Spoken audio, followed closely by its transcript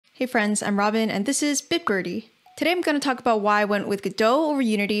Hey friends, I'm Robin and this is BitBirdie. Today I'm going to talk about why I went with Godot over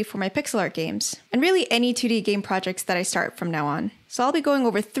Unity for my pixel art games, and really any 2D game projects that I start from now on. So I'll be going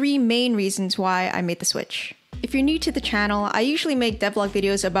over 3 main reasons why I made the switch. If you're new to the channel, I usually make devlog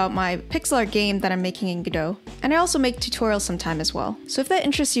videos about my pixel art game that I'm making in Godot, and I also make tutorials sometime as well. So if that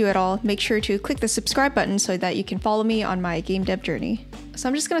interests you at all, make sure to click the subscribe button so that you can follow me on my game dev journey. So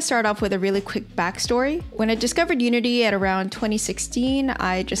I'm just going to start off with a really quick backstory. When I discovered Unity at around 2016,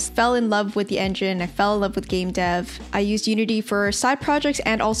 I just fell in love with the engine. I fell in love with game dev. I used Unity for side projects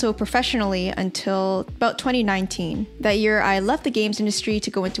and also professionally until about 2019. That year, I left the games industry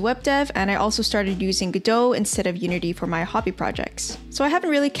to go into web dev, and I also started using Godot instead of Unity for my hobby projects. So I haven't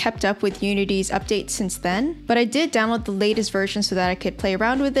really kept up with Unity's updates since then, but I did download the latest version so that I could play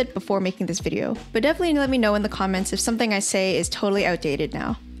around with it before making this video. But definitely let me know in the comments if something I say is totally outdated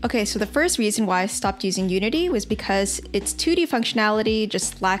now. Okay, so the first reason why I stopped using Unity was because its 2D functionality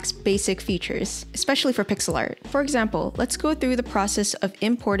just lacks basic features, especially for pixel art. For example, let's go through the process of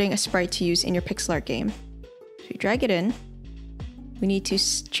importing a sprite to use in your pixel art game. So you drag it in. We need to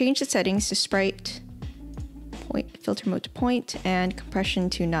change the settings to sprite, filter mode to point, and compression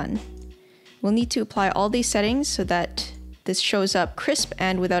to none. We'll need to apply all these settings so that this shows up crisp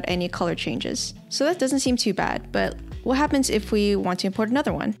and without any color changes. So that doesn't seem too bad, but what happens if we want to import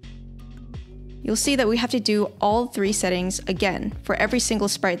another one? You'll see that we have to do all 3 settings again for every single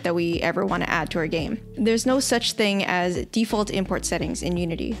sprite that we ever want to add to our game. There's no such thing as default import settings in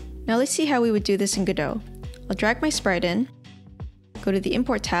Unity. Now let's see how we would do this in Godot. I'll drag my sprite in, go to the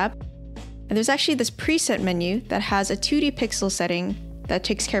import tab, and there's actually this preset menu that has a 2D pixel setting that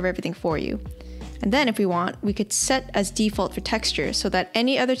takes care of everything for you. And then if we want, we could set as default for texture so that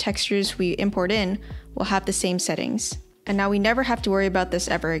any other textures we import in will have the same settings. And now we never have to worry about this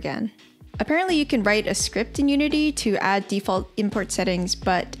ever again. Apparently you can write a script in Unity to add default import settings,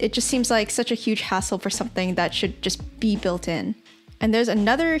 but it just seems like such a huge hassle for something that should just be built in. And there's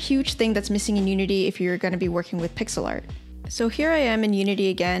another huge thing that's missing in Unity if you're going to be working with pixel art. So here I am in Unity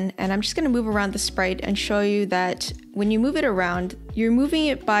again, and I'm just going to move around the sprite and show you that when you move it around, you're moving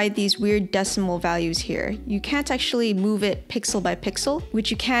it by these weird decimal values here. You can't actually move it pixel by pixel,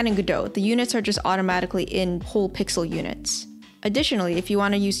 which you can in Godot. The units are just automatically in whole pixel units. Additionally, if you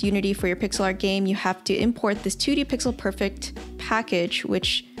want to use Unity for your pixel art game, you have to import this 2D Pixel Perfect package,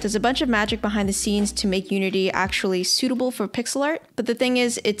 which does a bunch of magic behind the scenes to make Unity actually suitable for pixel art. But the thing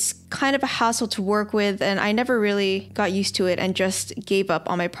is, it's kind of a hassle to work with, and I never really got used to it and just gave up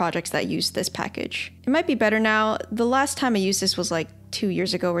on my projects that used this package. It might be better now. The last time I used this was like 2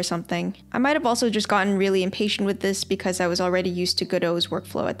 years ago or something. I might have also just gotten really impatient with this because I was already used to Godot's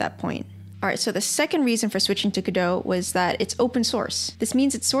workflow at that point. Alright, so the second reason for switching to Godot was that it's open source. This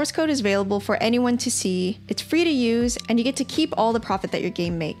means its source code is available for anyone to see, it's free to use, and you get to keep all the profit that your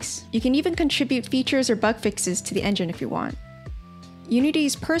game makes. You can even contribute features or bug fixes to the engine if you want.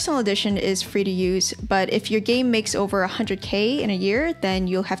 Unity's personal edition is free to use, but if your game makes over 100k in a year, then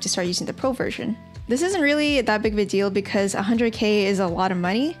you'll have to start using the pro version. This isn't really that big of a deal because 100k is a lot of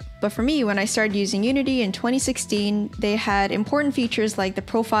money, but for me, when I started using Unity in 2016, they had important features like the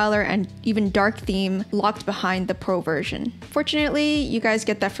profiler and even dark theme locked behind the pro version. Fortunately, you guys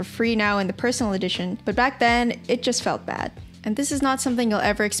get that for free now in the personal edition, but back then, it just felt bad. And this is not something you'll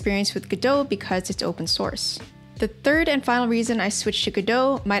ever experience with Godot because it's open source. The third and final reason I switched to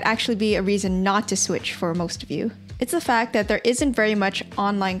Godot might actually be a reason not to switch for most of you. It's the fact that there isn't very much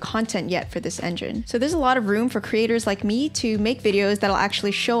online content yet for this engine. So there's a lot of room for creators like me to make videos that'll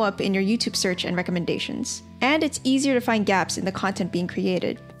actually show up in your YouTube search and recommendations. And it's easier to find gaps in the content being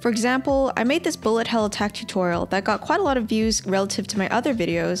created. For example, I made this bullet hell attack tutorial that got quite a lot of views relative to my other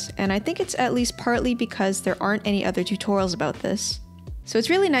videos, and I think it's at least partly because there aren't any other tutorials about this. So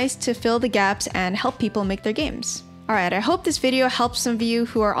it's really nice to fill the gaps and help people make their games. Alright, I hope this video helps some of you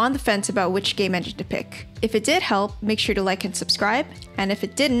who are on the fence about which game engine to pick. If it did help, make sure to like and subscribe, and if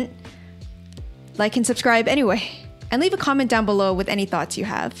it didn't, like and subscribe anyway. And leave a comment down below with any thoughts you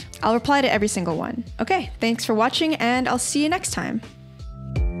have. I'll reply to every single one. Okay, thanks for watching, and I'll see you next time.